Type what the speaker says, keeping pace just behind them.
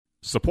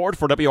Support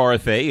for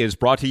WRFA is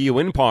brought to you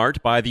in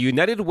part by the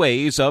United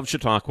Ways of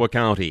Chautauqua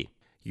County.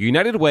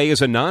 United Way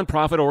is a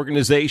nonprofit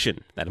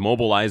organization that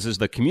mobilizes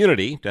the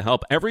community to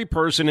help every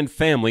person and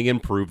family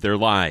improve their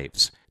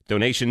lives.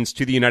 Donations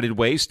to the United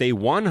Way stay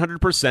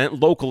 100%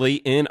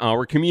 locally in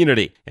our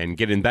community and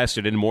get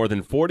invested in more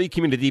than 40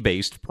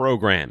 community-based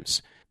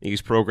programs.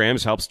 These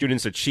programs help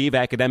students achieve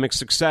academic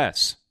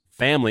success,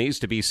 families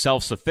to be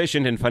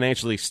self-sufficient and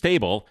financially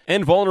stable,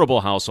 and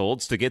vulnerable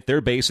households to get their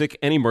basic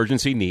and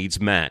emergency needs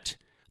met.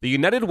 The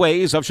United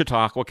Ways of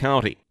Chautauqua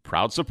County,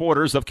 proud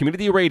supporters of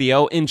community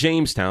radio in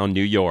Jamestown,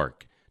 New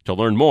York. To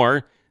learn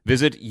more,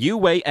 visit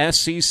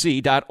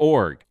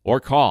uascc.org or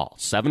call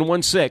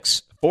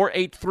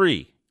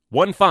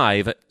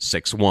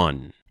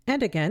 716-483-1561.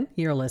 And again,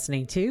 you're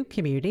listening to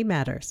Community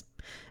Matters.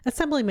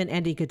 Assemblyman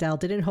Andy Goodell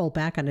didn't hold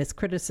back on his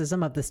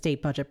criticism of the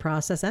state budget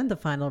process and the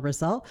final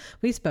result.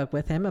 We spoke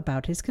with him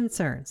about his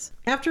concerns.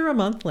 After a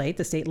month late,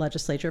 the state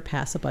legislature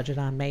passed a budget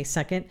on May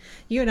 2nd.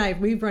 You and I,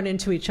 we've run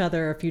into each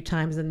other a few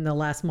times in the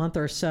last month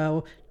or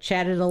so,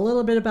 chatted a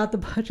little bit about the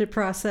budget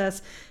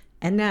process,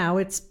 and now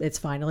it's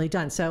finally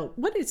done. So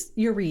what is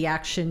your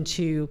reaction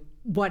to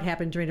what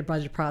happened during the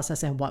budget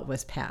process and what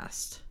was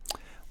passed?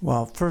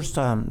 Well, first,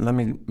 let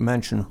me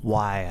mention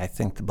why I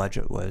think the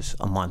budget was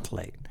a month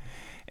late.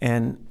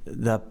 And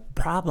the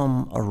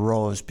problem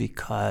arose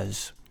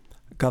because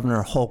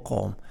Governor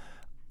Hochul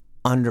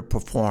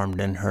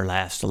underperformed in her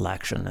last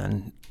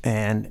election.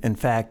 And in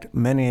fact,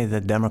 many of the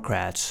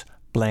Democrats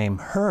blame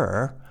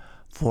her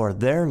for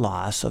their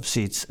loss of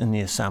seats in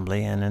the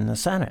Assembly and in the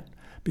Senate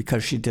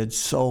because she did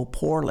so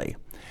poorly.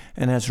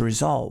 And as a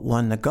result,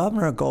 when the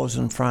governor goes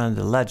in front of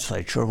the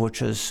legislature,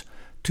 which is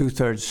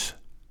 2/3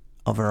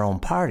 of her own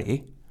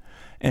party,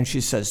 and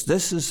she says,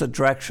 this is the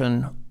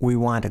direction we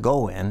want to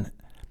go in,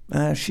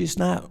 she's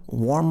not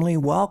warmly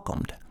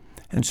welcomed.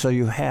 And so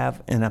you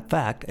have, in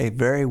effect, a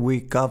very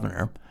weak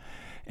governor,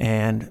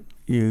 and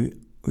you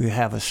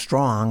have a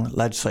strong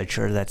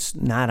legislature that's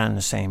not on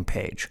the same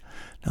page.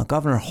 Now,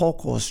 Governor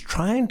Hochul is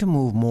trying to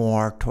move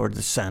more toward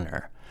the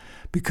center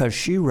because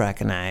she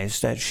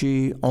recognized that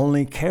she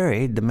only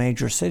carried the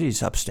major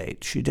cities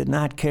upstate. She did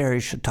not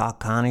carry Chautauqua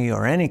County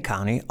or any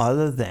county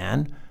other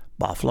than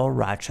Buffalo,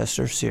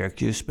 Rochester,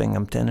 Syracuse,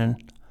 Binghamton,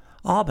 and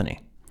Albany.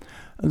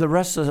 The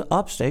rest of the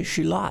upstate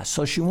she lost,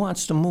 so she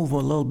wants to move a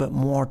little bit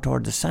more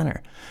toward the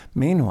center.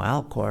 Meanwhile,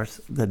 of course,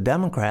 the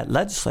Democrat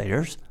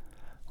legislators,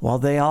 well,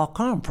 they all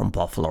come from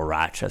Buffalo,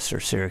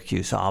 Rochester,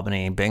 Syracuse,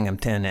 Albany,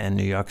 Binghamton, and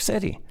New York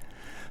City.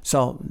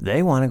 So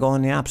they want to go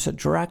in the opposite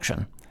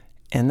direction.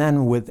 And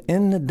then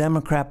within the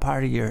Democrat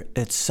Party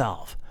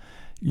itself,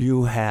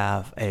 you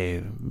have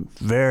a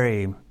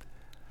very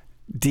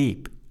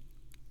deep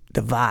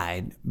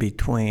divide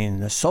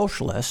between the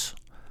socialists,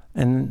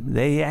 and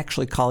they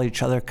actually call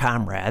each other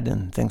comrade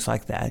and things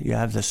like that. You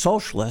have the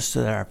socialists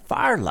that are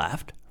far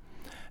left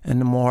and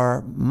the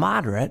more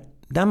moderate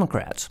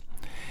Democrats.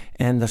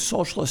 And the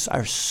socialists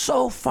are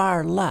so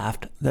far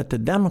left that the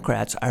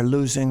Democrats are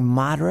losing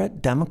moderate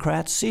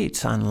Democrat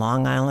seats on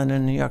Long Island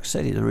and New York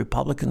City. The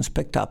Republicans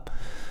picked up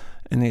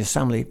in the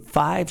Assembly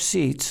 5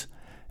 seats,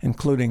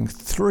 including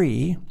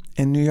 3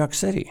 in New York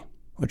City,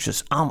 which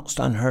is almost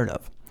unheard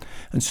of.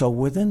 And so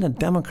within the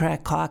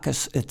Democrat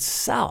caucus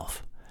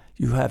itself,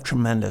 you have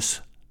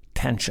tremendous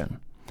tension.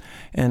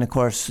 And of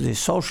course, the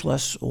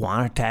socialists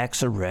want to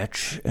tax the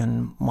rich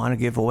and want to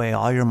give away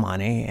all your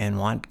money and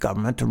want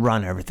government to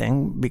run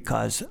everything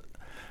because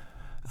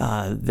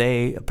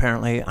they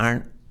apparently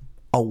aren't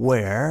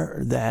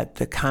aware that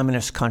the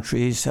communist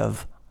countries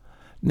have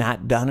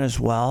not done as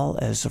well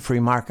as the free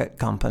market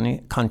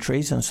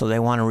countries, and so they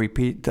want to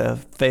repeat the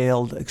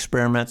failed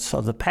experiments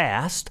of the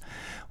past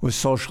with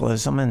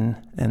socialism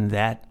in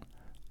that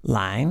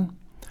line.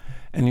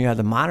 And you have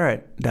the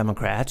moderate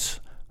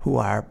Democrats who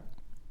are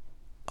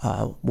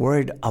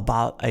worried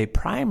about a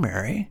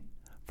primary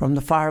from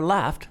the far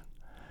left.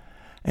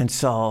 And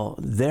so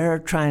they're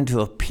trying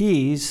to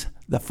appease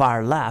the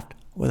far left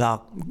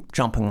without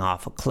jumping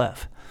off a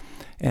cliff.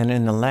 And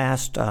in the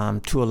last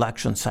 2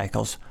 election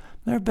cycles,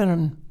 there have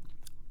been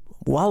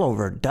well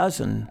over a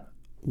dozen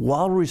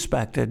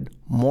well-respected,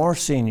 more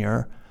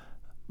senior,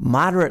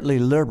 moderately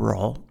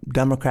liberal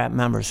Democrat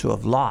members who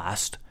have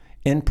lost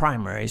in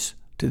primaries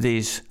to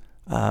these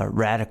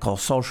radical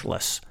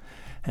socialists.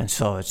 And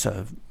so it's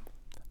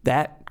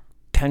that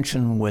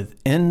tension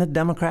within the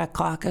Democrat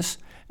caucus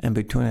and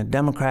between the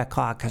Democrat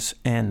caucus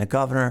and the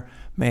governor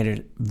made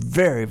it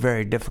very,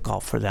 very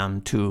difficult for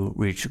them to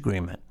reach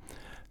agreement.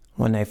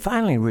 When they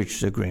finally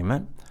reached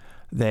agreement,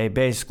 they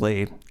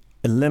basically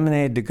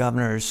eliminated the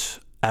governor's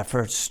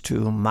efforts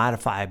to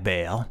modify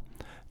bail.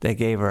 They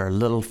gave her a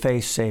little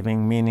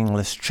face-saving,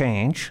 meaningless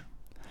change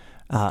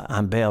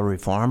on bail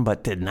reform,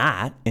 but did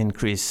not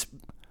increase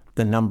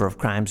the number of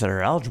crimes that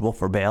are eligible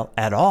for bail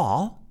at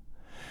all.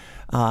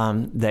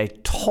 They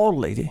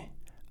totally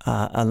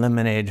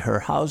eliminated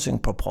her housing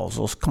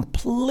proposals,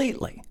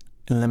 completely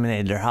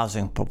eliminated their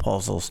housing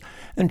proposals,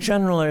 and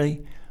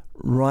generally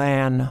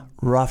ran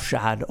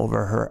roughshod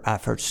over her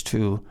efforts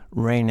to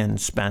rein in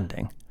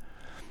spending.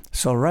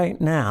 So right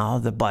now,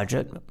 the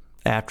budget,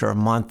 after a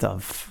month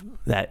of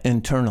that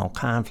internal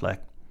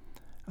conflict,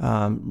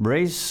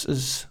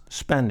 raises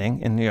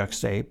spending in New York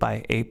State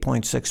by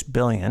 $8.6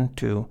 billion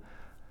to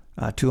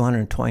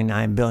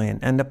 $229 billion.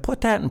 And to put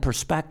that in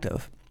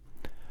perspective,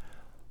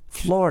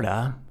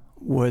 Florida,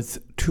 with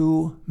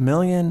 2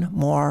 million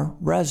more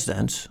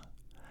residents,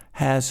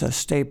 has a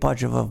state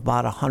budget of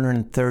about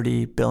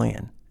 $130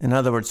 billion. In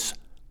other words,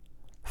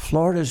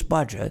 Florida's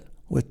budget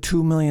with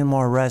 2 million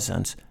more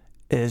residents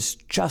is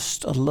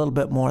just a little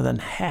bit more than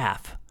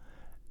half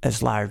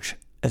as large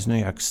as New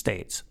York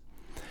State's.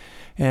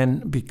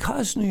 And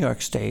because New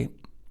York State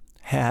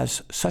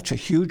has such a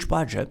huge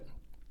budget,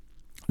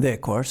 they,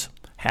 of course,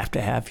 have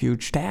to have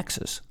huge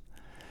taxes.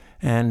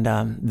 And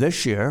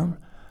this year,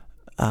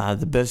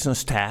 the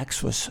business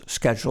tax was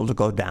scheduled to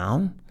go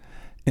down.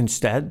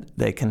 Instead,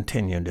 they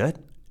continued it,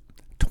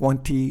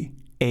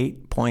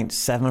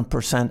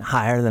 28.7%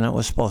 higher than it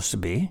was supposed to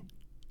be.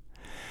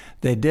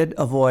 They did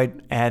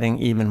avoid adding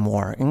even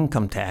more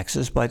income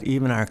taxes, but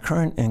even our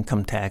current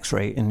income tax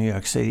rate in New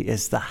York City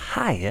is the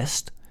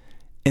highest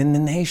in the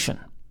nation.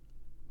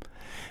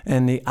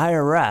 And the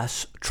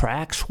IRS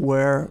tracks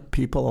where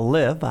people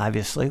live.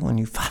 Obviously, when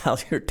you file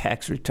your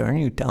tax return,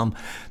 you tell them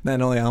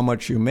not only how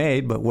much you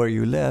made, but where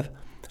you live.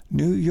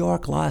 New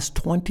York lost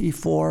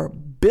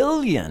 $24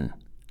 billion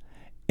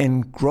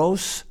in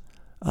gross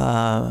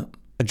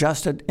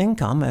adjusted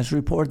income, as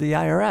reported the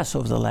IRS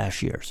over the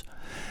last years.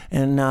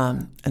 And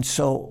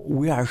so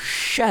we are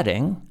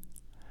shedding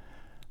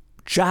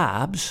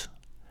jobs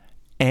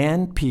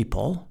and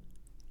people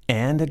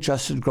and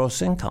adjusted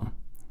gross income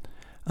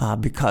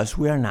because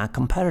we are not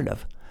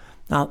competitive.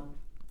 Now,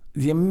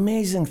 the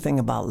amazing thing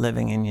about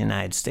living in the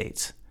United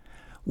States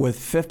with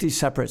 50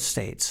 separate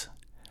states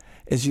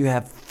is you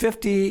have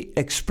 50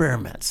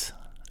 experiments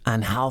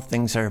on how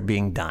things are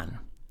being done.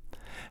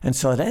 And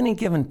so at any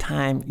given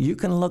time, you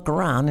can look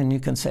around and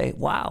you can say,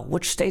 wow,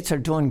 which states are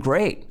doing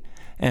great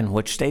and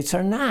which states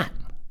are not.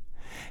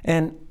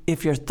 And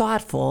if you're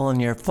thoughtful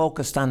and you're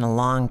focused on the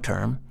long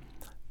term,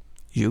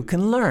 you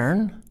can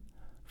learn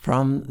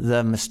from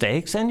the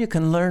mistakes and you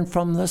can learn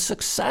from the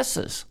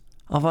successes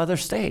of other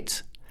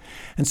states.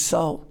 And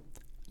so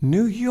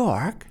New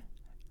York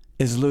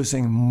is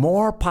losing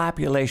more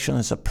population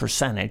as a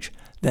percentage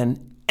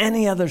than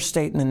any other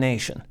state in the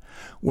nation.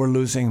 We're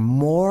losing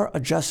more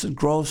adjusted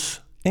gross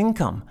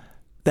income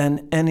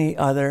than any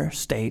other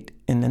state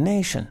in the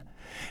nation.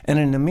 And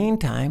in the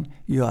meantime,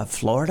 you have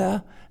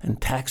Florida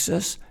and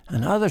Texas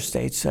and other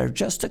states that are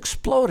just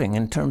exploding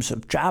in terms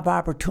of job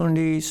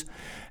opportunities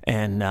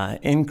and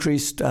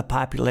increased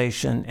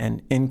population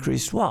and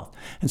increased wealth.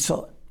 And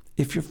so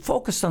if you're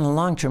focused on the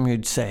long term,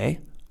 you'd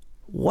say,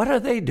 what are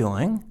they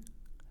doing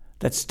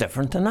that's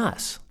different than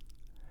us?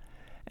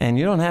 And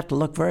you don't have to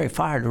look very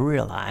far to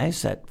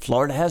realize that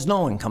Florida has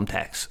no income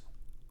tax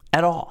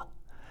at all,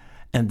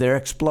 and they're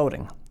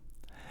exploding.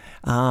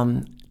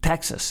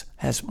 Texas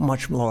has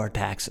much lower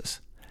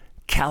taxes.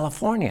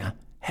 California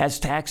has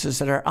taxes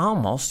that are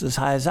almost as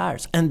high as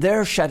ours, and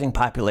they're shedding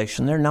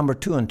population. They're number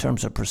 2 in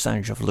terms of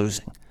percentage of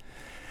losing.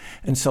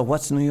 And so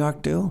what's New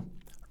York do?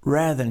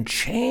 Rather than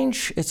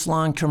change its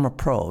long-term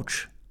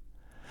approach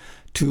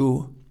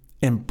to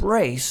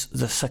embrace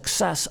the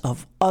success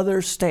of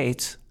other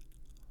states,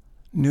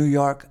 New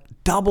York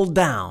doubled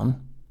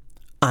down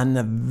on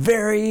the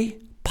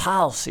very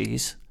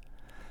policies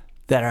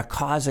that are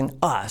causing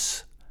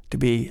us to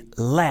be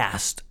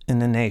last in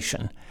the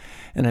nation.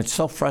 And it's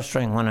so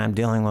frustrating when I'm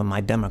dealing with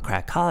my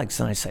Democrat colleagues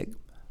and I say,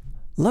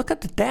 look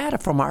at the data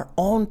from our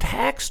own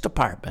tax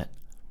department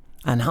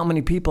on how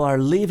many people are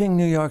leaving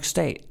New York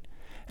State,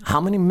 how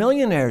many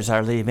millionaires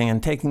are leaving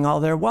and taking all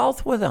their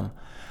wealth with them,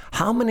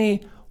 how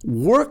many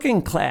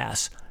working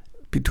class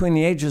between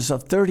the ages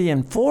of 30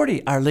 and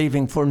 40 are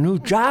leaving for new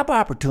job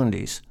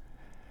opportunities.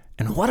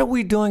 And what are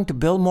we doing to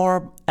build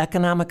more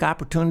economic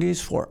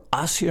opportunities for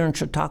us here in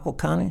Chautauqua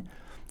County?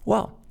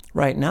 Well,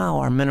 right now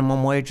our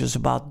minimum wage is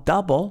about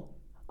double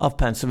of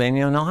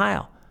Pennsylvania and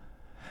Ohio.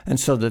 And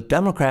so the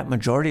Democrat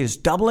majority is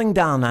doubling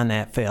down on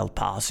that failed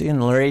policy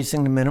and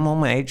raising the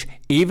minimum wage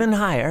even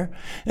higher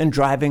and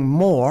driving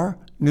more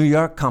New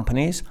York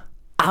companies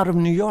out of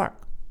New York.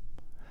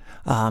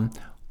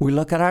 We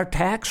look at our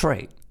tax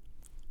rate,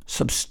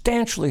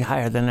 substantially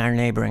higher than our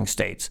neighboring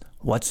states.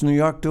 What's New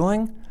York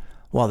doing?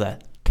 Well,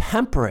 the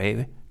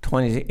temporary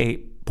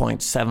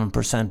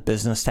 28.7%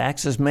 business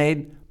tax is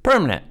made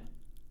permanent.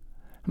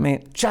 I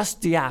mean,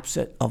 just the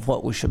opposite of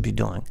what we should be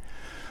doing.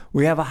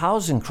 We have a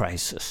housing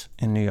crisis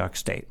in New York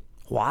State.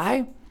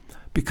 Why?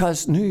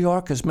 Because New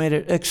York has made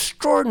it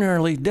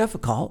extraordinarily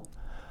difficult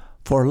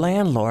for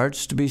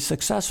landlords to be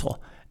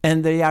successful.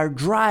 And they are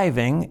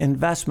driving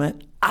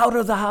investment out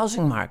of the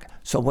housing market.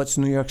 So what's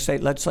New York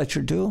State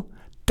legislature do?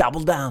 Double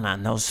down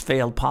on those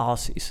failed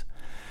policies.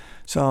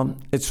 So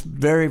it's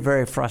very,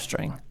 very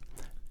frustrating.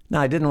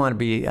 Now, I didn't want to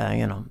be,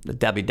 the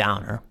Debbie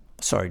Downer.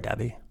 Sorry,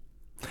 Debbie.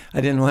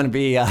 I didn't want to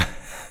be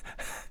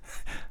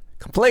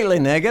completely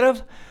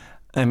negative.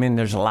 I mean,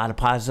 there's a lot of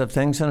positive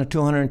things in a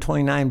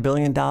 $229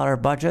 billion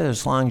budget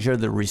as long as you're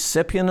the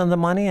recipient of the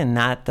money and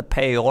not the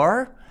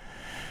payor.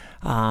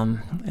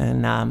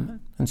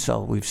 And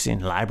so we've seen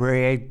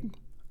library aid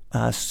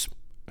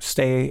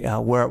stay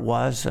where it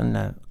was, and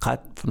the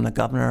cut from the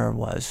governor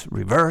was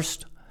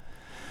reversed.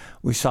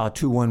 We saw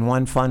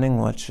 211 funding,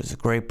 which is a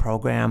great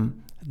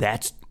program.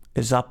 That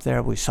is up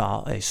there. We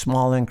saw a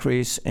small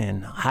increase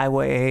in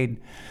highway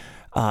aid.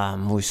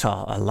 We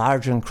saw a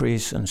large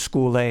increase in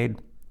school aid,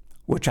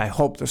 which I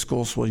hope the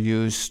schools will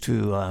use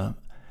to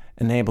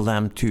enable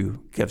them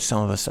to give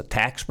some of us a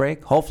tax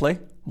break. Hopefully,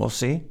 we'll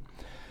see.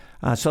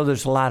 So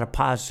there's a lot of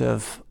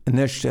positive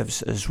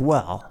initiatives as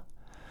well.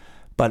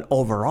 But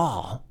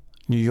overall,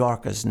 New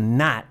York is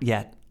not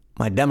yet,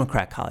 my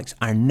Democrat colleagues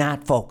are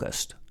not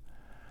focused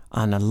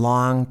on the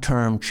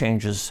long-term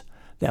changes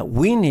that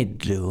we need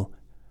to do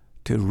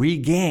to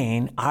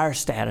regain our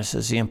status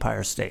as the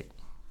Empire State.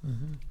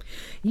 Mm-hmm.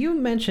 You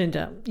mentioned,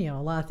 a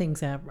lot of things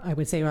that I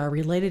would say are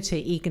related to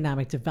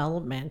economic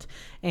development.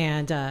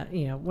 And,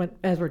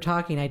 as we're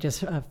talking, I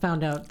just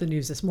found out the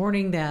news this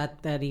morning that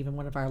even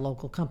one of our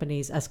local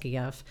companies,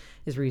 SKF,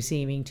 is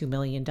receiving $2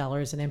 million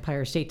in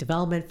Empire State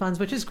Development funds,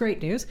 which is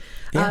great news.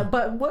 Yeah.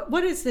 But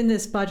what is in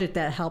this budget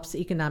that helps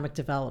economic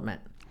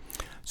development?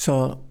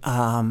 So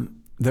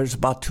there's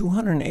about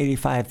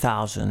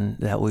 $285,000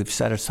 that we've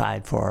set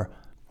aside for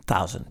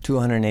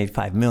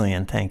 $285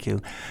 million, thank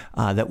you,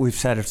 that we've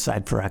set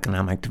aside for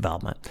economic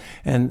development.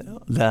 And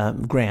the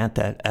grant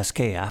at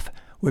SKF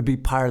would be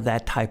part of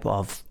that type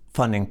of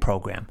funding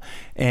program.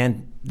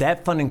 And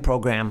that funding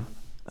program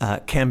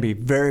can be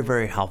very,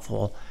 very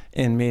helpful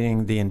in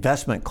meeting the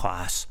investment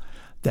costs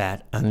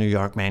that a New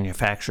York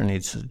manufacturer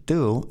needs to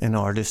do in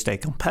order to stay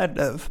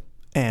competitive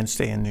and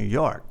stay in New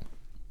York.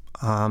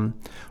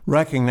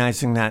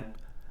 Recognizing that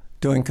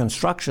doing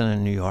construction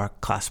in New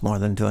York costs more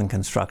than doing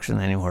construction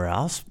anywhere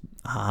else,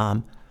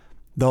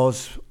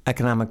 those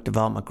economic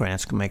development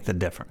grants can make the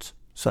difference.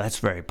 So that's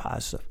very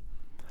positive.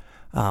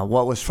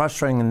 What was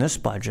frustrating in this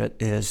budget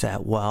is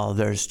that while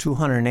there's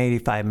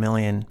 $285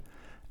 million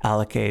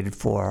allocated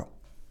for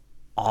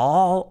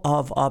all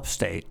of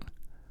upstate,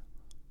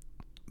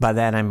 by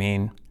that I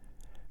mean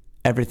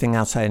everything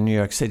outside of New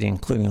York City,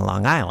 including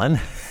Long Island,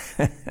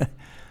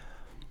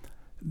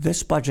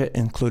 this budget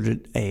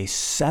included a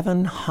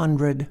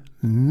 $700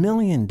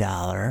 million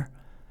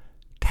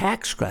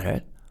tax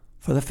credit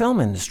for the film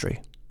industry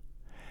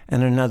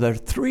and another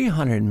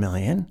 $300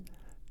 million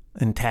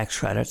in tax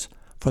credits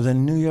for the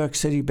New York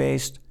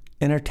City-based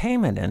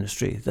entertainment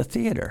industry, the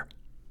theater.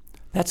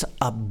 That's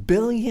 $1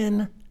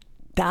 billion,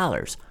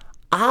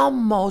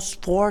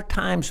 almost 4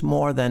 times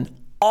more than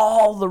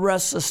all the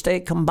rest of the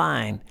state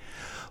combined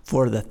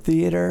for the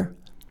theater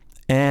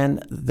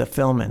and the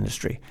film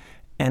industry.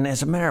 And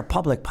as a matter of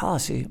public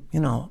policy,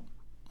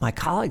 my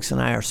colleagues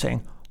and I are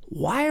saying,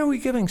 why are we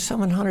giving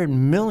 $700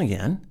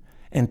 million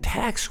in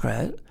tax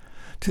credit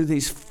to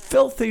these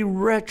filthy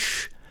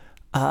rich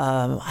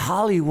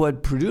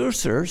Hollywood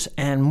producers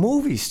and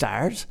movie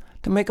stars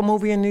to make a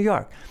movie in New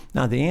York?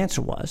 Now, the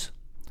answer was,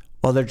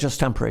 well, they're just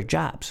temporary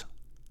jobs.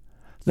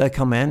 They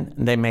come in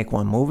and they make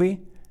one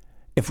movie.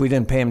 If we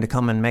didn't pay them to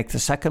come and make the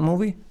second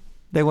movie,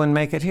 they wouldn't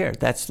make it here.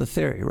 That's the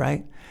theory,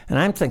 right? And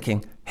I'm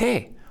thinking,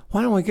 hey,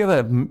 why don't we give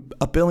a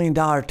 $1 billion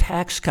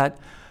tax cut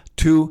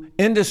to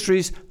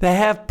industries that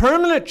have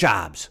permanent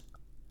jobs?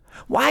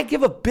 Why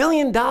give $1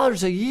 billion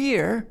a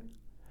year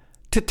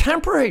to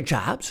temporary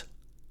jobs?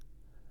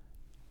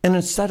 And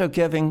instead of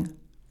giving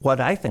what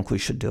I think we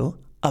should do,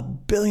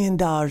 $1 billion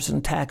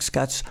in tax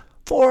cuts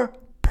for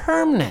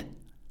permanent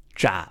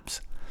jobs.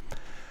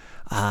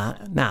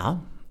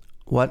 Now,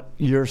 what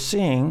you're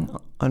seeing,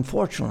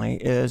 unfortunately,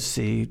 is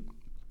the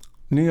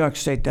New York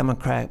State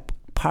Democratic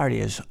Party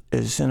is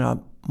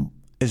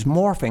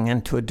morphing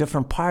into a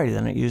different party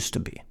than it used to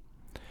be.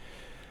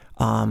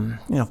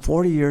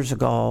 40 years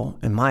ago,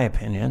 in my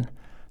opinion,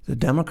 the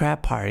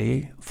Democrat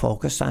Party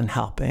focused on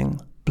helping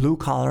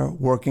blue-collar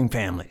working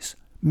families,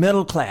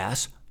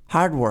 middle-class,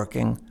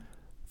 hardworking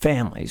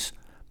families,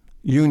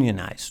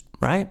 unionized,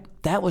 right?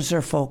 That was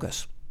their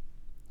focus.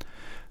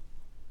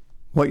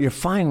 What you're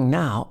finding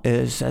now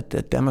is that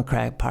the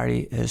Democratic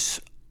Party has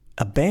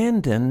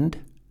abandoned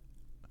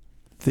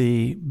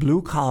the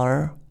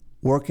blue-collar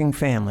working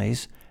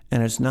families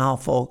and is now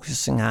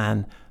focusing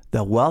on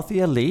the wealthy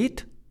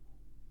elite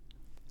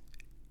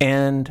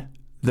and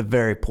the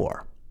very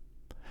poor.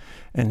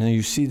 And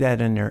you see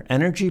that in their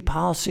energy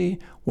policy,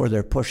 where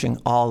they're pushing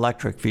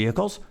all-electric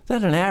vehicles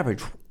that an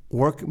average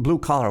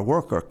blue-collar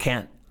worker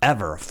can't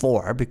ever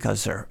afford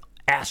because they're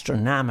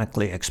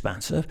astronomically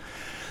expensive.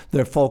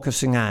 They're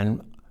focusing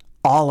on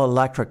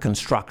all-electric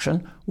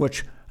construction,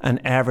 which an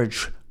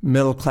average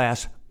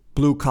middle-class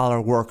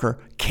blue-collar worker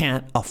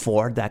can't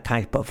afford that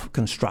type of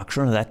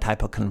construction or that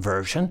type of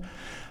conversion.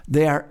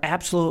 They are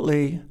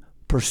absolutely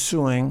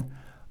pursuing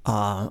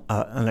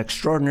an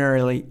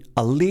extraordinarily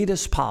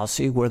elitist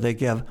policy where they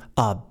give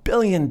 $1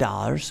 billion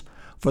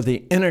for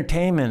the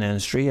entertainment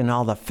industry and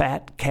all the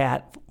fat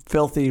cat,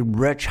 filthy,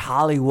 rich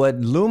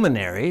Hollywood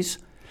luminaries,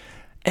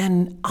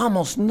 and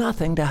almost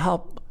nothing to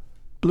help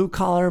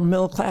blue-collar,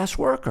 middle-class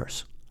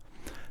workers.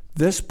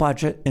 This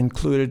budget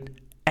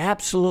included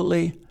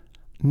absolutely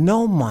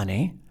no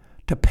money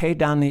to pay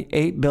down the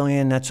 $8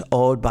 billion that's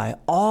owed by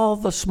all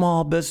the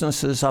small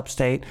businesses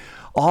upstate,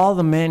 all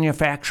the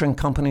manufacturing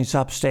companies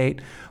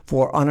upstate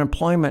for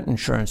unemployment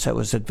insurance that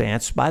was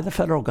advanced by the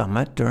federal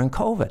government during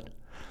COVID.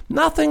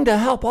 Nothing to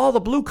help all the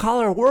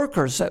blue-collar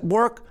workers that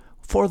work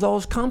for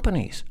those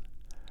companies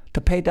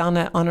to pay down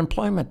that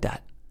unemployment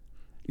debt.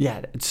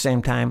 Yet, at the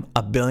same time,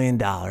 $1 billion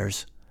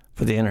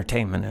for the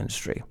entertainment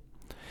industry.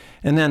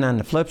 And then on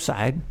the flip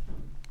side,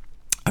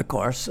 of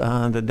course,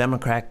 the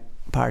Democrat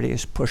Party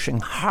is pushing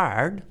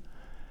hard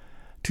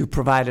to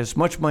provide as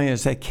much money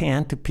as they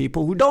can to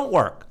people who don't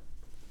work.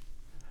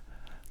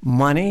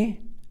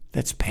 Money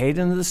that's paid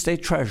into the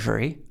state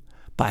treasury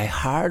by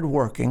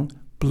hard-working,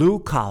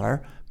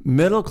 blue-collar,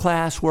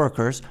 middle-class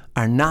workers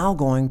are now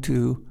going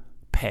to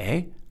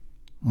pay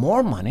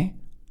more money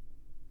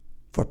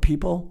for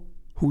people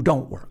who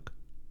don't work.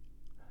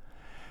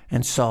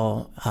 And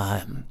so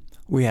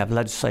we have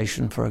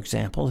legislation, for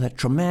example, that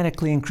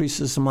dramatically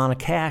increases the amount of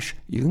cash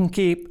you can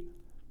keep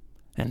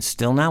and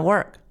still not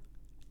work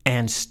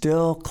and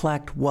still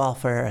collect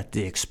welfare at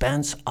the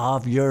expense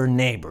of your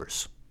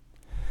neighbors.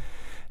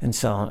 And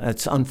so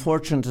it's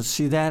unfortunate to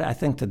see that. I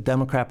think the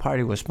Democrat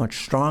Party was much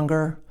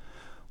stronger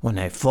when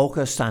they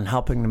focused on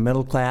helping the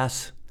middle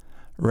class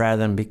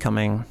rather than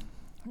becoming,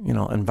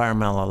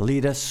 environmental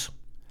elitists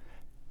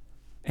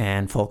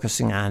and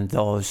focusing on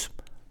those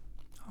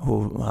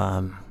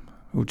who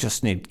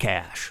just need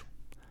cash.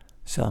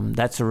 So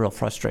that's a real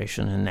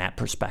frustration in that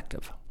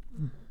perspective.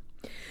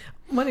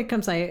 When it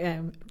comes,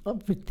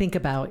 we think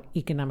about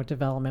economic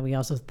development. We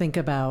also think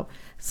about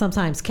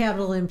sometimes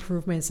capital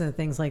improvements and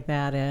things like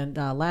that. And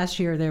last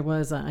year there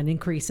was an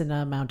increase in the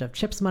amount of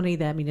CHIPS money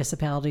that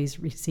municipalities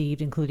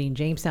received, including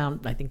Jamestown,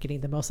 I think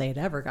getting the most they had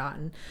ever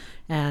gotten.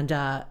 And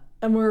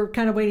we're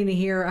kind of waiting to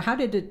hear, how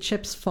did the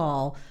CHIPS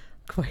fall,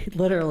 quite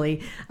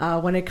literally,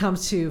 when it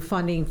comes to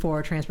funding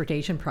for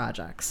transportation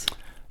projects?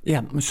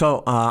 Yeah,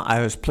 so I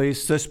was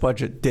pleased this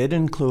budget did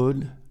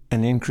include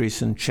an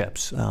increase in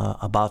CHIPS,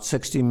 about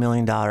 $60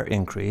 million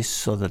increase.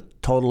 So the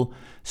total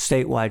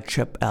statewide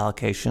CHIP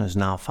allocation is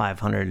now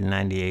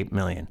 $598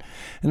 million.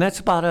 And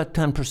that's about a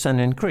 10%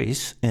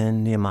 increase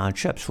in the amount of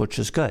CHIPS, which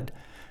is good.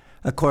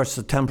 Of course,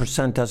 the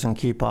 10% doesn't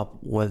keep up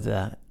with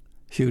the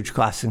huge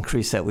cost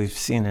increase that we've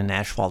seen in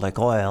asphalt like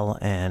oil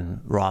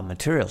and raw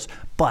materials,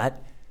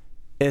 but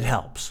it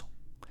helps.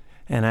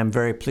 And I'm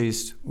very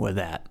pleased with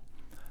that.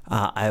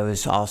 I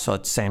was also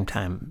at the same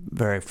time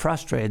very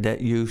frustrated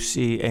that you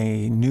see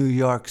a New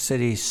York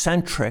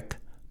City-centric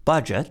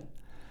budget,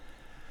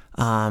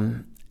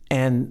 and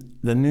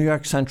the New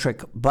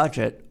York-centric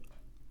budget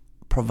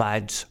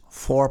provides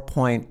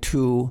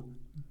 $4.2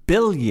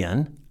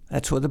 billion,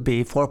 that's with a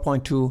B,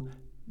 $4.2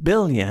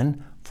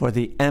 billion for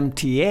the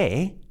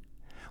MTA,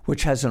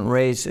 which hasn't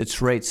raised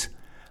its rates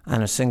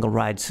on a single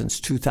ride since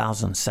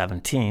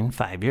 2017,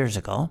 5 years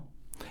ago,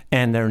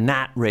 and they're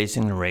not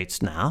raising the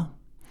rates now.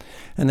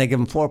 And they give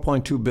them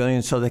 $4.2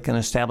 billion so they can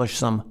establish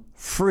some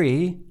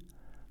free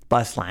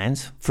bus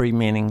lines, free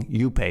meaning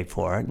you pay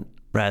for it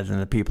rather than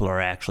the people who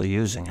are actually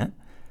using it,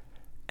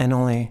 and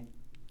only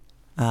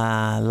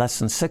less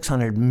than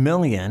 $600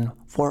 million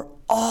for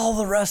all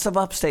the rest of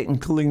upstate,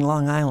 including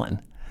Long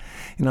Island.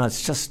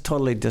 It's just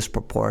totally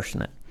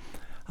disproportionate.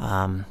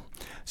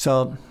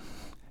 So,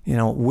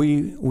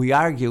 we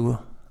argue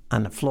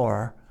on the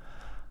floor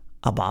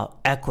about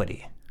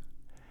equity,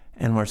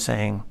 and we're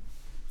saying,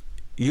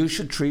 you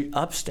should treat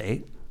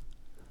upstate,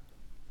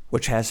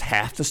 which has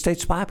half the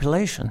state's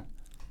population,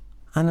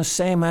 on the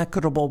same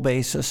equitable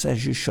basis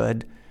as you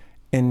should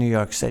in New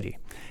York City.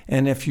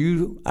 And if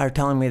you are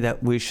telling me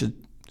that we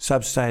should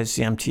subsidize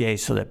the MTA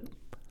so that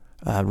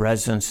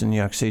residents in New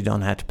York City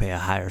don't have to pay a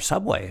higher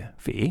subway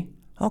fee,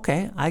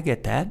 okay, I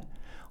get that.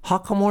 How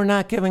come we're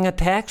not giving a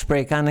tax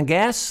break on the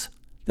gas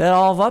that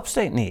all of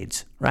upstate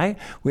needs, right?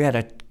 We had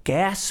a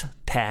gas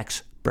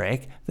tax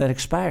break that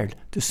expired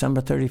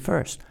December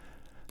 31st.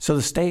 So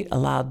the state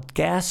allowed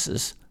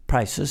gas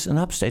prices in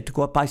upstate to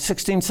go up by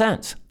 16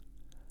 cents.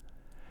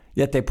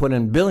 Yet they put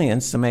in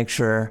billions to make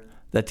sure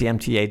that the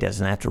MTA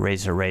doesn't have to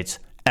raise their rates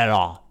at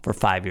all for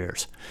 5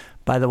 years.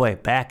 By the way,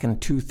 back in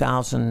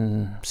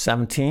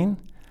 2017,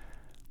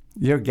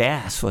 your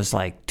gas was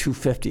like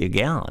 $2.50 a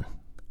gallon.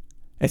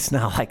 It's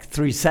now like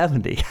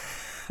 $3.70.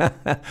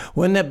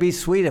 Wouldn't that be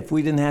sweet if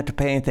we didn't have to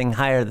pay anything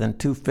higher than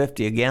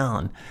 $2.50 a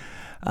gallon,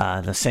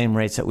 the same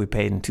rates that we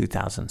paid in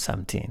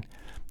 2017?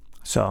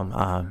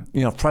 So,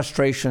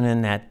 frustration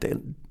in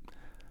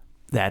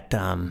that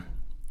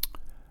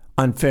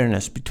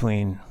unfairness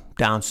between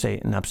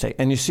downstate and upstate.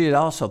 And you see it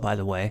also, by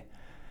the way,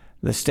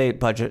 the state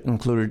budget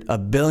included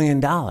 $1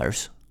 billion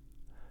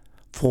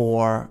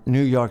for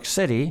New York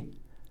City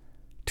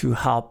to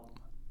help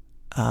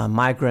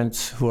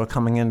migrants who are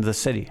coming into the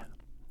city.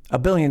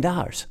 $1 billion.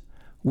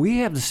 We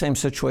have the same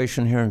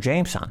situation here in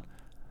Jamestown.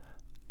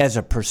 As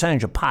a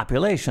percentage of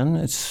population,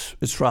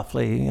 it's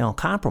roughly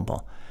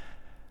comparable.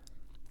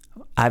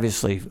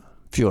 Obviously,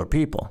 fewer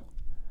people.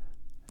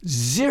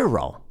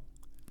 Zero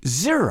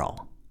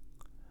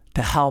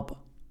to help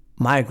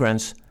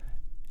migrants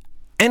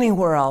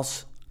anywhere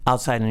else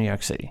outside of New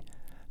York City.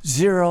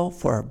 0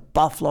 for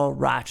Buffalo,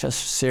 Rochester,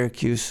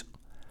 Syracuse.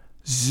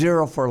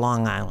 0 for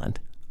Long Island.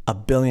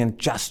 $1 billion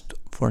just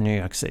for New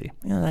York City.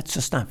 That's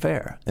just not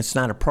fair. It's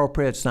not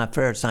appropriate. It's not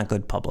fair. It's not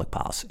good public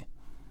policy.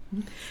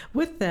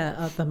 With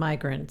the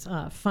migrant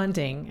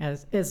funding,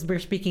 as we're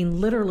speaking,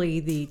 literally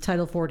the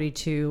Title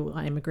 42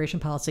 immigration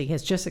policy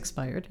has just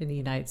expired in the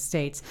United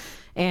States,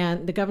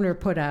 and the governor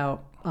put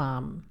out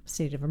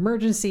state of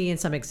emergency and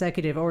some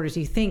executive orders. Do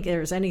you think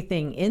there's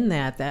anything in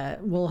that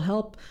will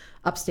help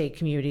upstate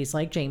communities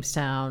like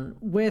Jamestown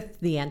with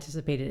the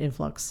anticipated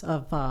influx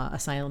of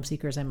asylum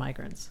seekers and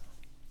migrants?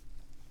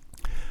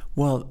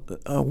 Well,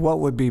 what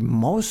would be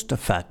most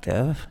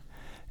effective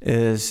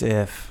is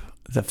if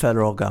the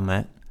federal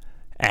government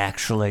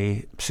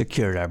actually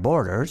secured our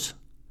borders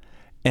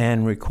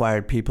and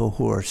required people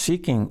who are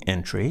seeking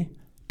entry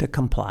to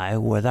comply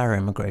with our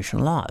immigration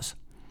laws.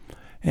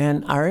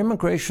 And our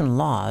immigration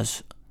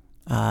laws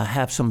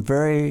have some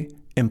very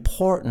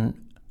important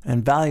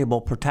and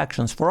valuable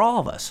protections for all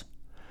of us.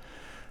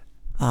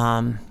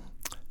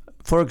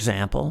 For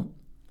example,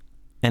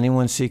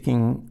 anyone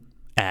seeking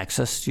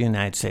access to the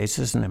United States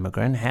as an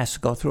immigrant has to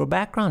go through a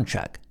background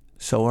check.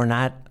 So we're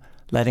not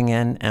letting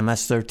in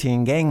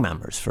MS-13 gang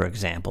members, for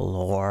example,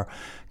 or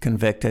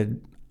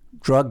convicted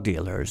drug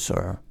dealers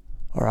or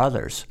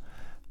others.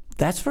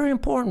 That's very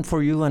important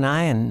for you and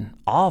I and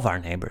all of our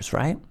neighbors,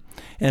 right?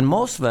 And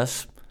most of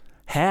us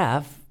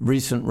have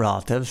recent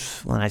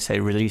relatives, when I say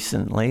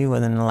recently,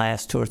 within the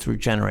last 2 or 3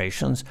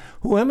 generations,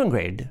 who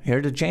immigrated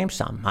here to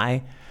Jamestown.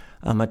 My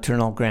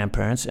maternal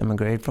grandparents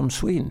immigrated from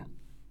Sweden.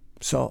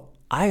 So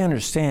I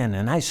understand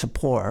and I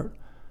support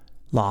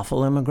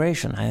lawful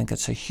immigration. I think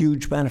it's a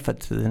huge benefit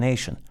to the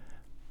nation.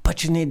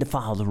 But you need to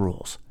follow the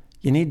rules.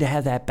 You need to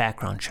have that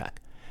background check.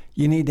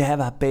 You need to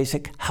have a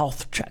basic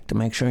health check to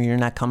make sure you're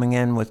not coming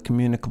in with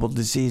communicable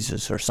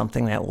diseases or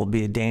something that will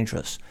be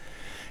dangerous.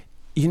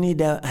 You need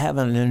to have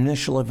an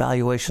initial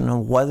evaluation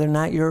of whether or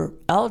not you're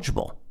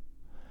eligible.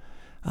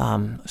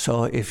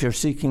 So if you're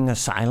seeking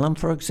asylum,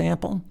 for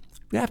example,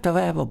 you have to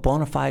have a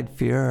bona fide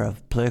fear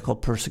of political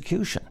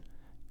persecution.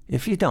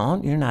 If you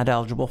don't, you're not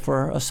eligible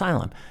for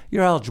asylum.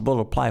 You're eligible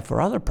to apply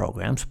for other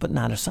programs, but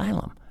not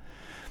asylum.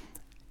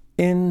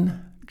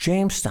 In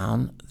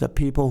Jamestown, the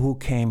people who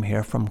came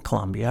here from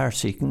Colombia are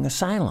seeking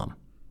asylum.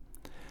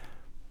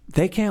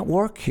 They can't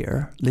work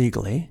here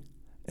legally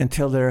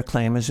until their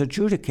claim is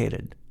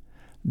adjudicated.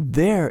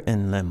 They're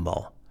in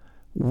limbo.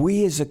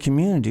 We as a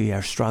community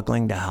are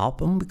struggling to help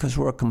them because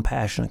we're a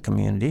compassionate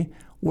community.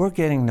 We're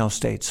getting no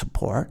state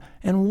support,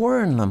 and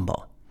we're in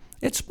limbo.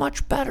 It's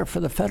much better for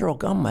the federal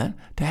government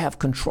to have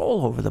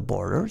control over the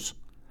borders,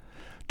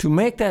 to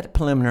make that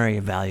preliminary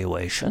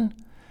evaluation,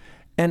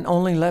 and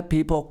only let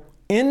people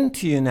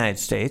into the United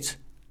States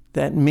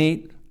that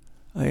meet,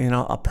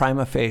 a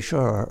prima facie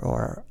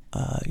or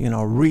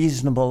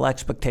reasonable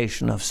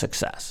expectation of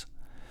success,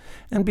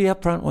 and be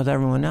upfront with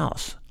everyone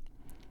else.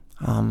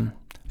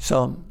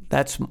 So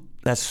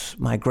that's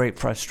my great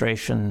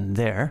frustration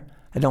there.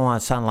 I don't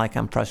want to sound like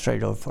I'm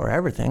frustrated over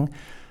everything,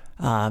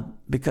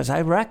 because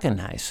I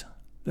recognize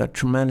the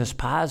tremendous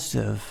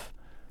positive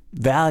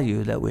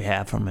value that we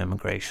have from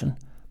immigration.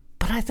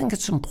 But I think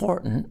it's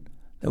important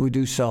that we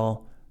do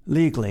so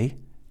legally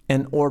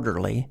and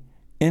orderly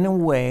in a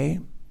way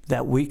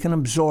that we can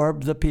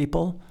absorb the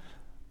people,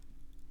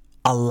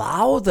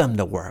 allow them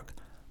to work,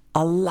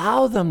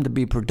 allow them to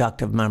be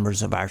productive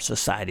members of our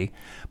society,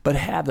 but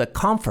have the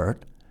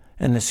comfort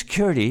and the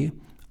security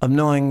of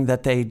knowing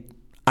that they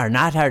are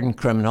not hardened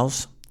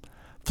criminals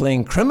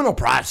fleeing criminal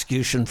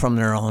prosecution from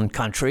their own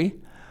country,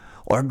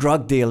 or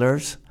drug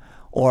dealers,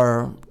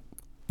 or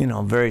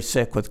very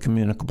sick with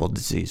communicable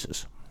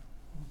diseases.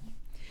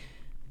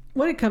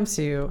 When it comes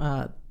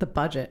to the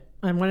budget,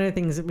 and one of the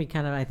things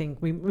that I think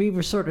we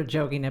were sort of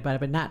joking about it,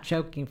 but not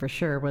joking for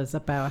sure, was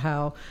about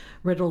how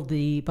riddled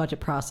the budget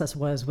process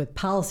was with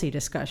policy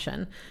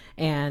discussion.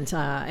 And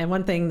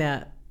one thing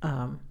that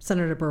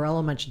Senator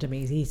Borrello mentioned to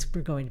me, he's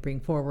going to bring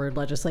forward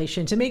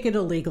legislation to make it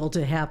illegal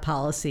to have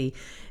policy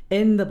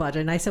in the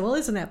budget. And I said, well,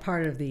 isn't that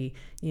part of the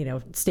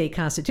state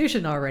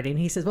constitution already? And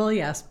he says, well,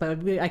 yes, but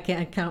I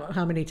can't count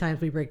how many times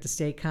we break the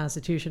state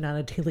constitution on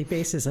a daily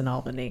basis in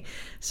Albany.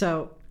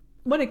 So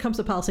when it comes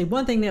to policy,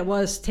 one thing that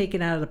was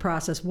taken out of the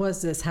process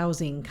was this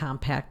housing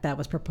compact that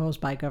was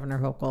proposed by Governor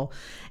Hochul.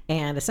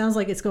 And it sounds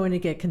like it's going to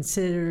get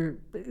considered,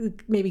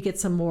 maybe get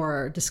some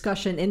more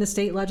discussion in the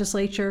state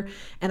legislature.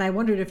 And I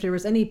wondered if there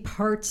was any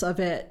parts of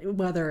it,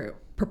 whether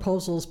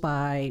proposals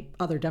by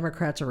other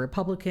Democrats or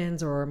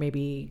Republicans, or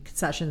maybe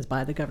concessions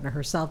by the governor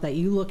herself, that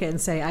you look at and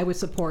say, I would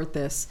support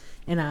this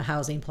in a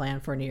housing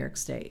plan for New York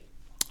State.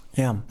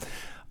 Yeah.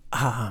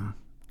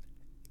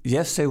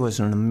 Yesterday was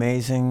an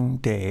amazing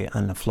day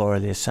on the floor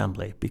of the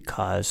Assembly,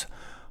 because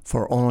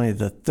for only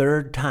the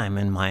 3rd time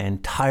in my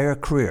entire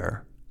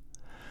career,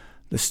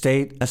 the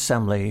state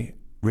Assembly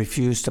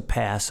refused to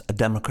pass a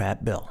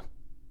Democrat bill.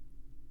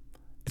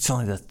 It's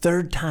only the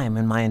third time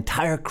in my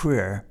entire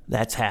career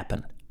that's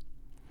happened.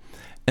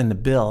 And the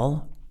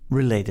bill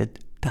related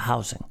to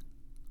housing.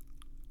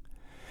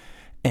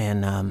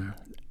 And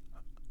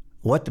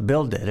what the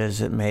bill did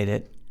is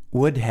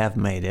would have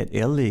made it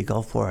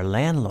illegal for a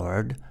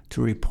landlord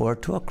to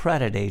report to a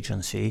credit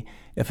agency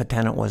if a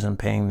tenant wasn't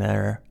paying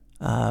their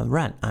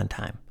rent on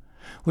time,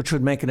 which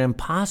would make it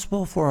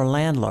impossible for a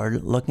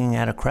landlord looking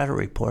at a credit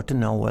report to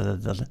know whether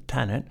the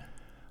tenant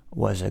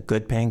was a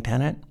good paying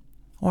tenant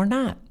or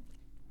not.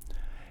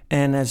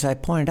 And as I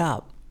pointed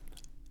out,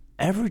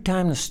 every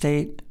time the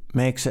state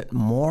makes it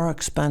more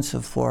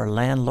expensive for a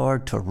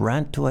landlord to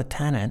rent to a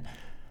tenant,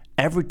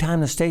 every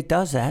time the state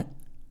does that,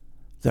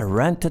 the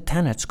rent to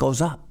tenants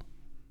goes up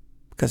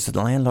because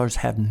the landlords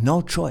have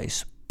no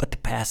choice but to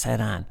pass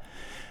that on.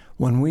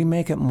 When we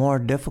make it more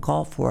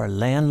difficult for a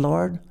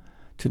landlord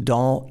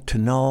to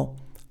know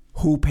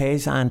who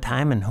pays on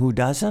time and who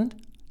doesn't,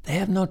 they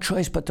have no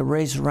choice but to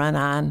raise rent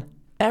on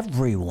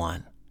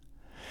everyone.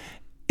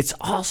 It's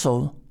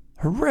also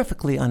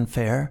horrifically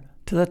unfair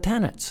to the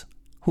tenants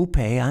who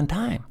pay on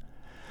time,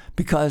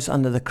 because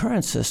under the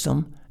current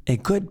system, a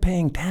good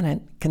paying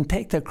tenant can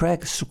take their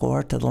credit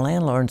score to the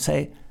landlord and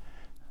say,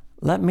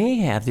 let me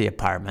have the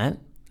apartment,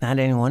 not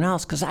anyone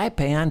else, because I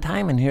pay on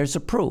time and here's the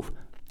proof.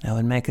 That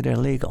would make it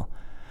illegal.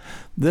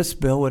 This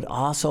bill would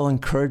also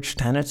encourage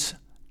tenants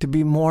to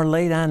be more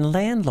late on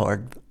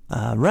landlord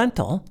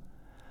rental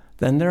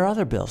than their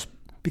other bills,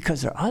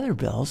 because their other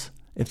bills,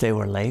 if they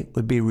were late,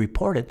 would be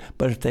reported,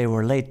 but if they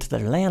were late to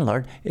their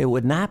landlord, it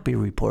would not be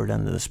reported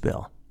under this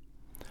bill.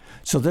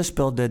 So this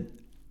bill did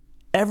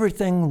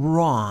everything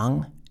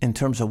wrong in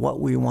terms of what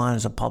we want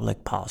as a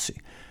public policy.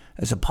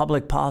 As a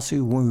public policy,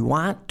 we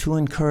want to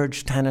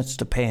encourage tenants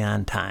to pay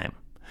on time.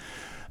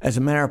 As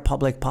a matter of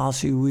public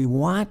policy, we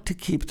want to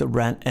keep the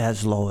rent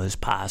as low as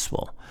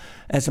possible.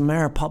 As a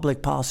matter of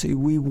public policy,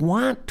 we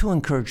want to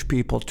encourage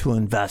people to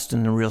invest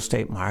in the real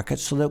estate market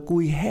so that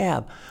we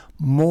have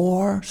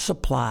more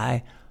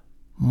supply,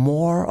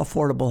 more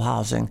affordable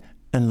housing,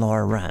 and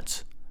lower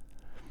rents.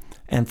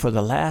 And for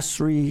the last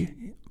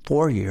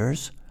 3-4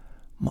 years,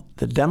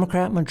 the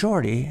Democrat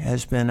majority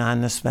has been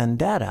on this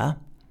vendetta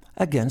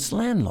against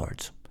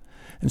landlords.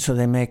 And so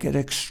they make it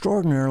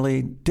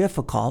extraordinarily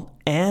difficult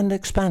and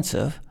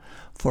expensive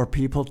for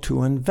people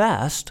to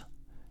invest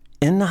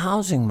in the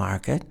housing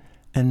market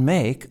and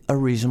make a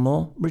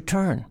reasonable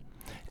return.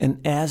 And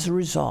as a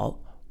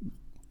result,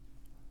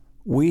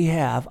 we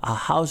have a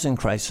housing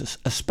crisis,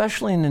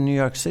 especially in the New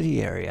York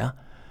City area,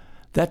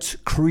 that's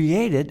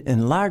created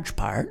in large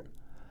part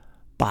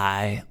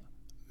by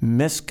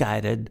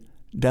misguided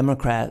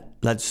Democrat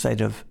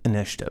legislative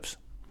initiatives.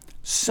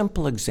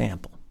 Simple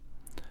example.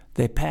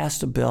 They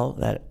passed a bill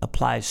that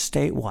applies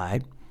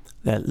statewide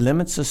that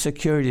limits the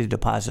security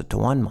deposit to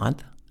 1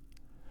 month,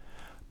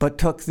 but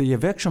took the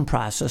eviction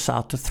process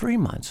out to 3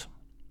 months,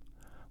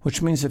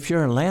 which means if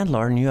you're a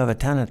landlord and you have a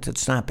tenant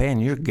that's not paying,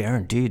 you're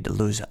guaranteed to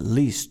lose at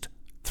least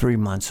 3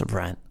 months of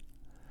rent.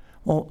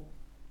 Well,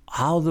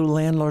 how do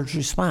landlords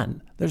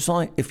respond?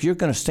 If you're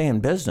going to stay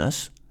in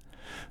business,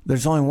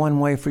 there's only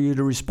one way for you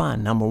to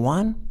respond. Number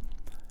one,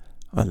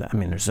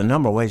 there's a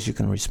number of ways you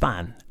can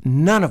respond,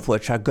 none of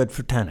which are good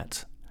for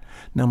tenants.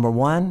 Number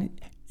one,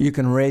 you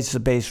can raise the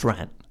base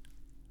rent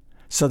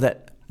so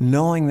that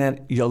knowing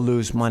that you'll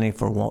lose money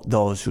for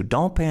those who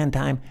don't pay on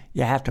time,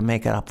 you have to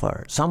make it up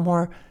for it.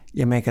 Somewhere,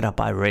 you make it up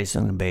by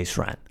raising the base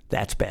rent.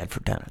 That's bad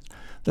for tenants.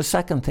 The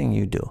second thing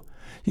you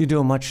do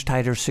a much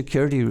tighter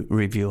security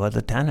review of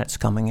the tenants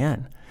coming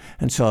in.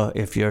 And so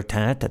if you're a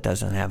tenant that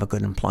doesn't have a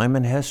good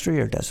employment history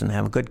or doesn't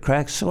have a good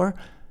credit score,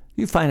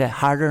 you find it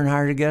harder and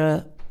harder to get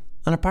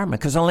an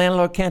apartment because the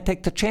landlord can't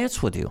take the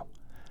chance with you.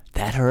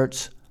 That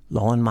hurts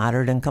low and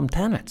moderate income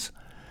tenants.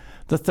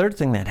 The third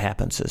thing that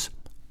happens is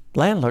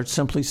landlords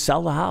simply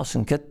sell the house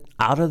and get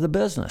out of the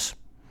business.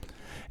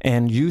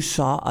 And you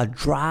saw a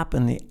drop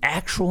in the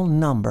actual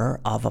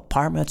number of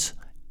apartments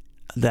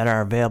that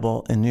are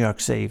available in New York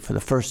City for the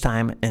first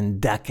time in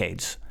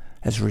decades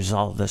as a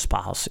result of this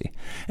policy.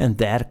 And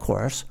that, of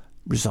course,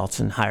 results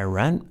in higher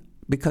rent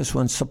because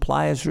when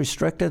supply is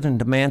restricted and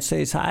demand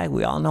stays high,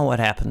 we all know what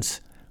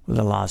happens with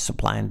the law of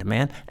supply and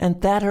demand,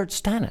 and that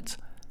hurts tenants.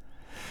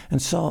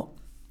 And so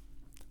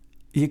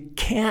you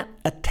can't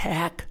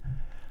attack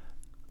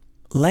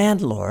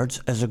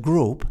landlords as a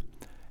group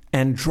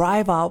and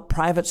drive out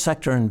private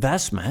sector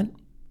investment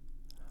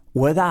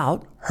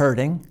without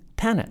hurting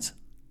tenants.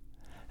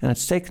 And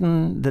it's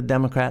taken the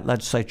Democrat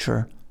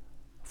legislature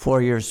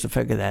 4 years to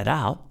figure that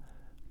out,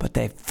 but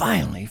they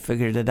finally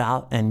figured it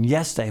out, and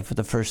yesterday, for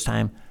the first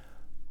time,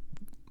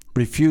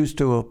 refused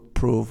to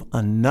approve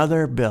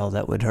another bill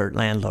that would hurt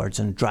landlords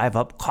and drive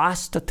up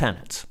costs to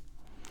tenants.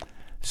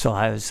 So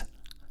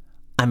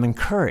I'm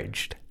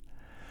encouraged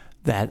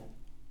that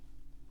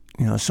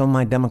some of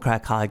my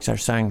Democrat colleagues are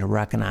starting to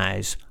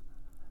recognize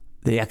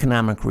the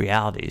economic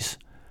realities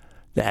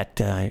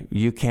that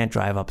you can't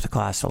drive up the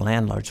cost of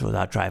landlords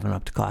without driving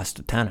up the cost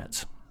of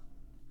tenants.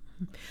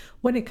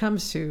 When it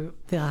comes to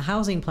the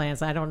housing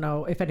plans, I don't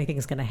know if anything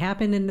is going to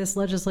happen in this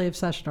legislative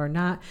session or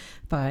not,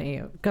 but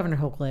Governor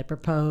Hochul had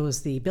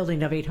proposed the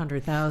building of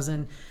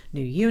 800,000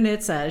 new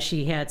units.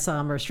 She had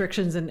some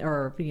restrictions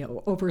or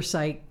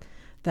oversight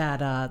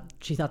that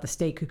she thought the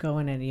state could go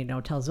in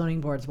and tell zoning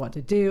boards what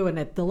to do, and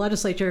the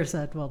legislature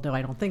said, well, no,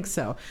 I don't think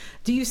so.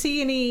 Do you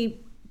see any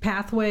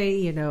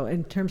pathway,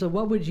 in terms of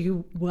what would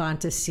you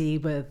want to see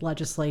with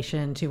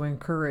legislation to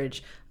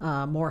encourage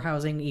more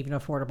housing, even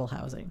affordable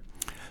housing?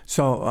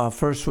 So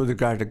first, with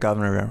regard to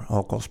Governor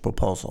Hochul's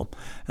proposal,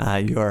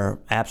 you're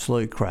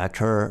absolutely correct.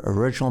 Her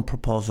original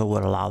proposal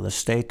would allow the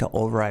state to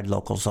override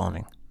local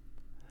zoning.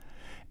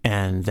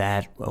 And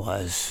that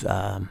was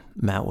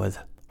met with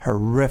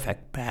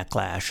horrific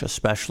backlash,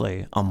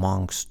 especially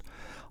amongst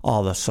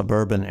all the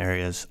suburban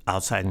areas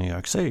outside New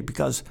York City,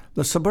 because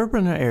the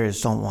suburban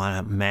areas don't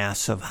want a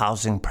massive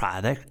housing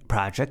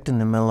project in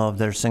the middle of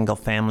their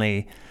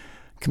single-family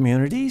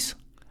communities.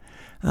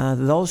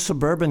 Those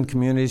suburban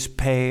communities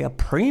pay a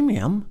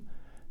premium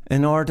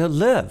in order to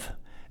live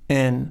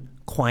in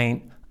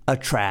quaint,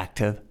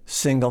 attractive,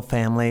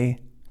 single-family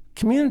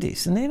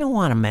communities. And they don't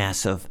want a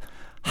massive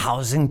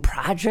housing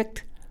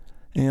project,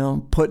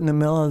 put in the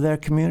middle of their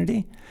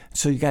community.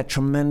 So you got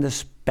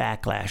tremendous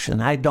backlash,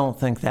 and I don't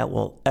think that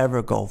will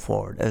ever go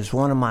forward. As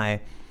one of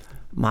my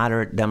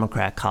moderate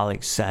Democrat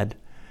colleagues said,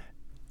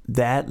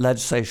 that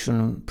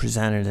legislation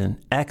presented an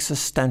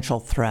existential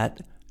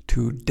threat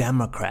to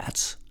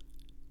Democrats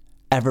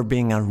ever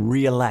being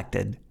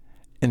reelected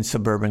in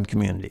suburban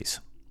communities.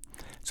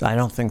 So I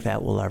don't think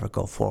that will ever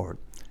go forward.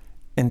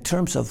 In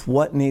terms of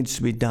what needs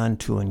to be done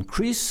to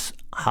increase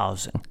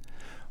housing,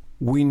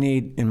 we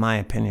need, in my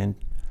opinion,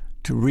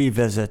 to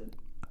revisit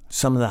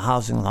some of the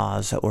housing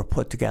laws that were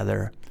put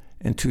together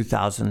in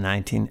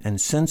 2019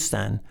 and since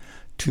then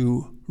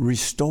to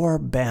restore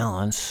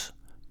balance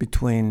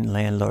between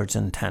landlords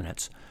and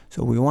tenants.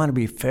 So we want to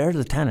be fair to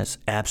the tenants,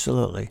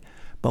 absolutely,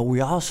 but we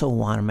also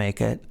want to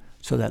make it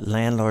so that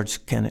landlords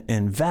can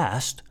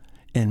invest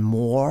in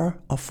more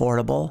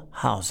affordable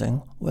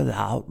housing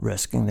without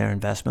risking their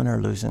investment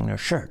or losing their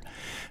shirt.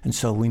 And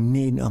so we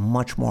need a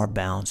much more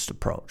balanced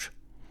approach.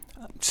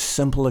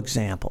 Simple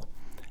example.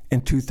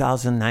 In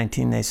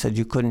 2019, they said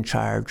you couldn't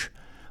charge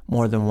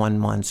more than 1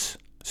 month's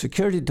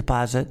security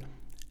deposit,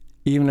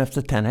 even if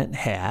the tenant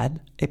had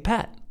a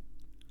pet.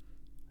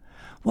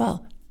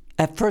 Well,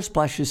 at first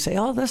blush, you say,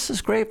 oh, this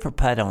is great for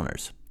pet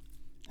owners.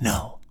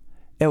 No.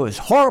 It was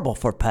horrible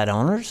for pet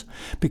owners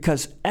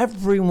because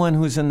everyone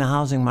who's in the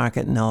housing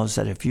market knows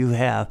that if you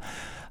have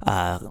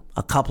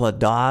a couple of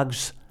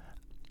dogs,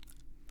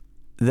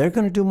 they're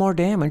going to do more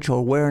damage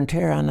or wear and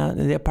tear on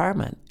the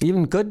apartment.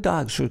 Even good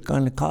dogs are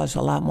going to cause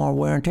a lot more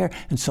wear and tear.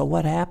 And so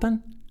what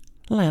happened?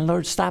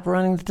 Landlords stopped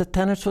running the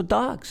tenants with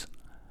dogs,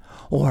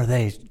 or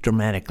they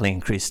dramatically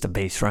increased the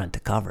base rent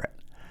to cover it.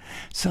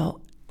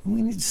 So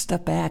we need to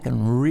step back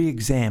and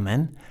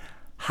re-examine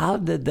how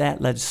did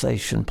that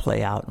legislation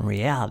play out in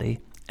reality.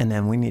 And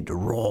then we need to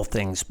roll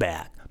things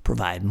back,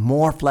 provide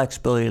more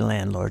flexibility to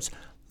landlords,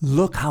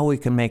 look how we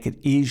can make it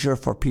easier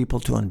for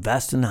people to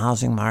invest in the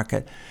housing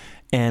market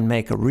and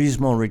make a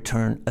reasonable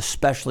return,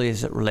 especially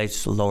as it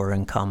relates to lower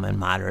income and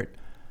moderate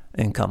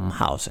income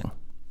housing.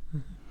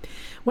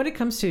 When it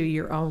comes to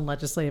your own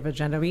legislative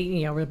agenda,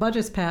 the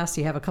budget's passed,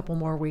 you have a couple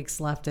more weeks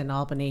left in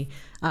Albany.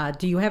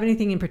 Do you have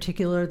anything in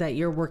particular that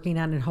you're working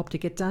on and hope to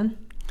get done?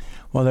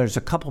 Well, there's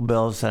a couple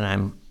bills that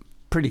I'm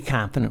pretty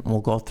confident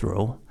we'll go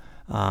through.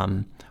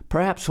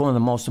 Perhaps one of the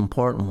most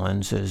important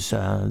ones is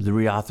the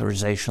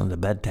reauthorization of the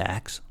bed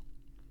tax.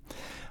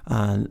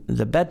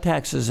 The bed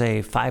tax is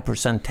a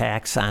 5%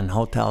 tax on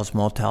hotels,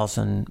 motels,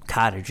 and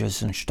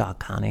cottages in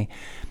Chautauqua County.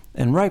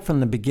 And right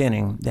from the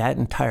beginning, that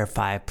entire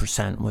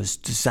 5% was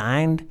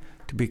designed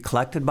to be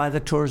collected by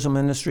the tourism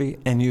industry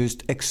and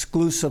used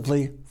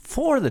exclusively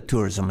for the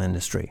tourism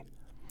industry.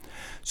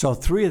 So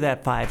 3 of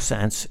that 5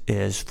 cents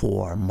is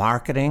for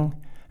marketing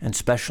and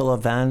special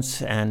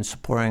events and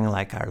supporting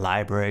like our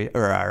library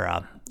or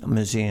our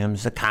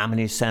museums, the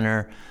comedy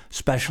center,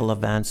 special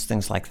events,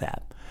 things like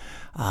that.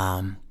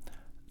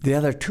 The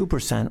other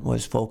 2%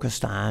 was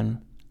focused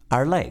on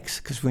our lakes,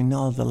 because we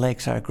know the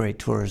lakes are a great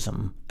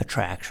tourism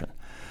attraction.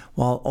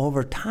 Well,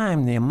 over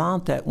time, the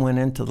amount that went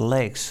into the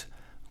lakes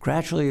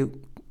gradually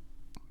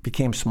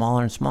became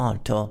smaller and smaller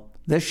until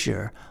this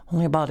year,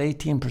 only about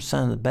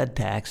 18% of the bed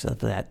tax of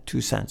that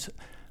 2 cents,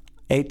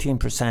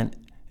 18%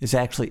 is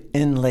actually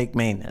in lake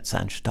maintenance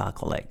on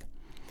Chautauqua Lake.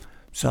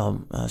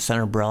 So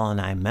Senator Burrell and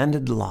I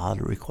amended the law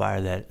to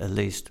require that at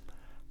least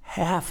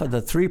half of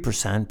the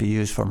 3% be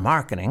used for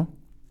marketing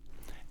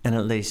and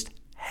at least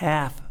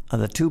half of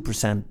the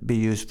 2% be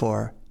used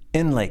for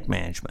in-lake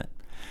management.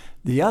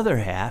 The other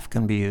half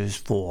can be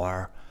used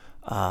for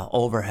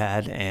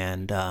overhead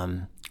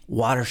and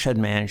watershed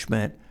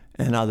management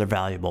and other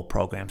valuable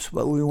programs.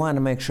 But we want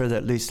to make sure that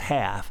at least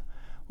half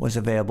was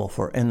available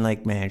for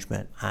in-lake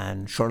management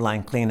on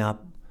shoreline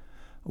cleanup,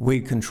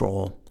 weed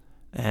control,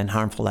 and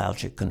harmful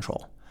algae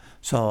control.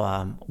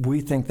 So we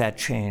think that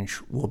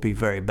change will be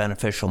very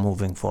beneficial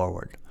moving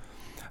forward.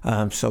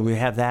 So we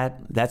have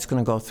that. That's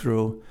going to go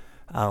through.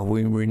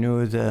 We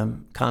renew the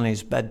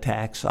county's bed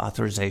tax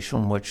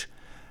authorization, which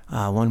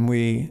when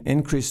we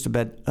increased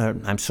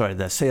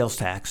the sales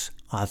tax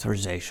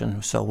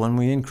authorization. So when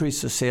we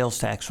increased the sales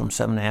tax from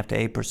 7.5%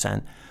 to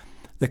 8%,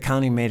 the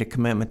county made a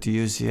commitment to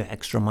use the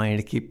extra money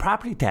to keep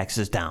property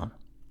taxes down.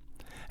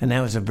 And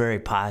that was a very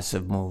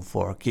positive move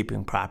for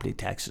keeping property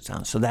taxes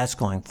down. So that's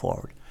going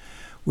forward.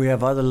 We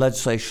have other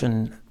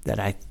legislation that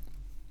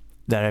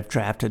I've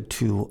drafted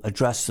to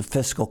address the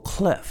fiscal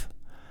cliff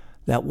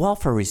that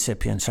welfare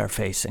recipients are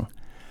facing.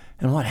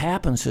 And what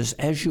happens is,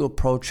 as you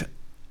approach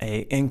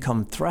a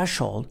income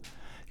threshold,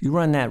 you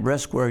run that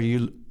risk where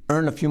you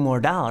earn a few more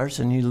dollars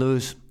and you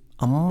lose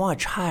a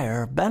much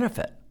higher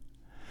benefit.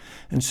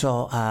 And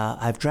so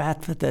I've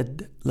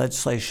drafted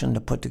legislation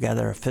to put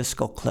together a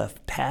fiscal cliff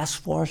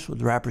task force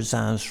with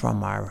representatives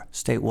from our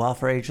state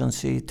welfare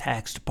agency,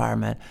 tax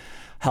department,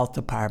 health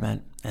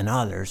department, and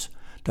others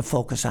to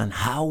focus on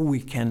how we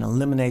can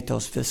eliminate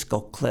those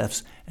fiscal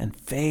cliffs and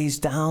phase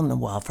down the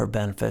welfare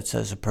benefits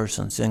as a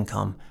person's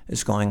income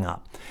is going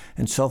up.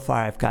 And so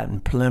far I've gotten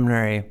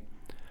preliminary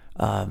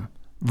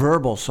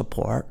verbal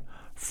support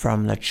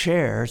from the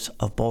chairs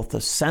of both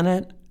the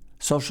Senate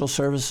Social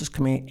Services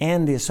Committee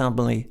and the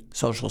Assembly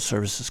Social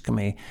Services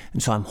Committee.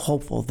 And so I'm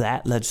hopeful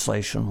that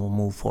legislation will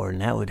move forward,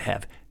 and that would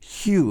have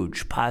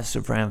huge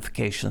positive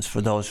ramifications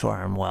for those who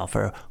are on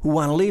welfare, who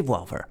want to leave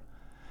welfare,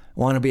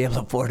 want to be able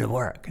to afford to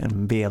work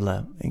and be able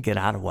to get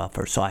out of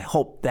welfare. So I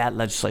hope that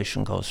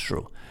legislation goes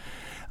through.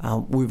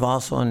 We've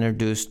also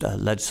introduced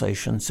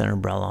legislation, Senator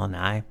Brello and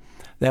I,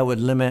 that would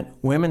limit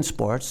women's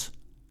sports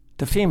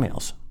to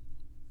females.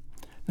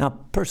 Now,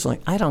 personally,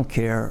 I don't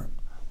care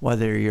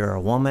whether you're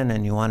a woman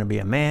and you want to be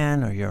a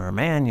man, or you're a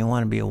man, you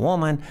want to be a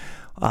woman,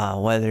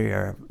 whether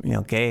you're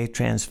gay,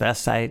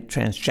 transvestite,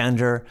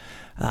 transgender,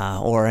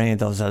 or any of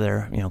those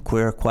other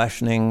queer,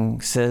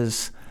 questioning,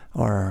 cis,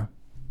 or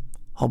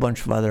a whole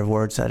bunch of other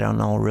words I don't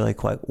know really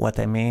quite what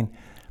they mean.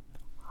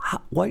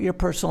 What your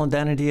personal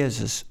identity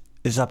is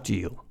up to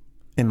you,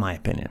 in my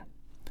opinion.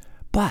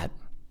 But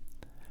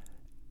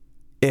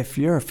if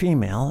you're a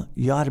female,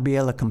 you ought to be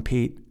able to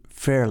compete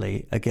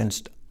fairly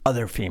against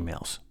other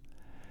females.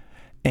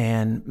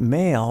 And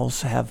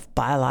males have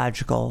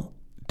biological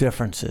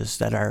differences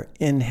that are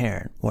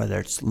inherent, whether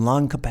it's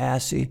lung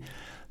capacity.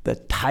 The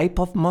type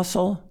of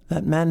muscle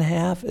that men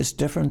have is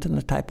different than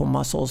the type of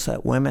muscles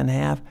that women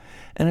have.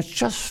 And it's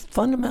just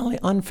fundamentally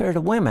unfair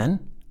to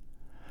women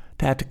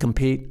to have to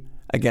compete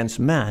against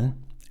men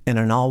in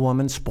an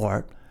all-woman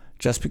sport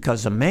just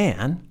because a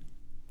man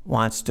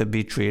wants to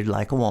be treated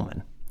like a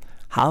woman.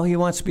 How he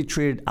wants to be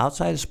treated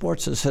outside of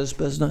sports is his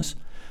business.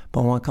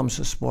 But when it comes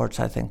to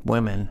sports, I think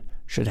women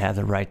should have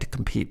the right to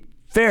compete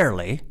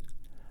fairly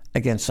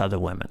against other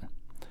women.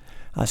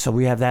 So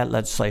we have that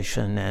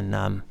legislation, and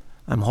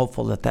I'm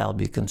hopeful that that'll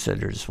be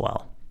considered as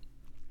well.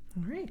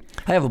 All right.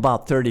 I have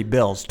about 30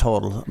 bills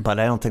total, but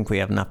I don't think we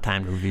have enough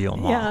time to review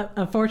them all. Yeah,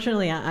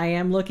 unfortunately, I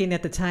am looking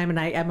at the time, and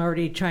I'm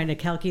already trying to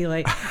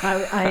calculate.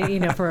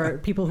 For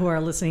people who are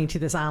listening to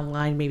this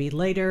online, maybe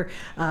later,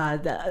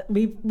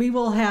 we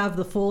will have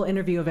the full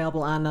interview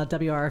available on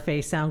WRFA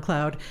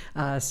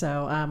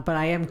SoundCloud. But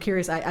I am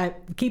curious. I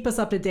keep us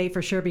up to date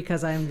for sure,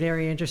 because I'm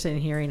very interested in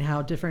hearing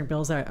how different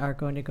bills are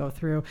going to go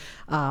through.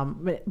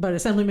 But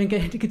Assemblyman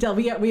Goodell,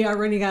 we are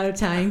running out of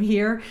time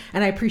here,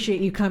 and I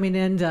appreciate you coming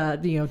in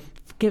to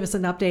give us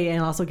an update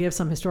and also give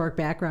some historic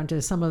background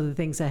to some of the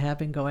things that have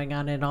been going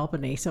on in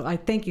Albany. So I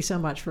thank you so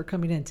much for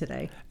coming in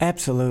today.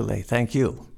 Absolutely. Thank you.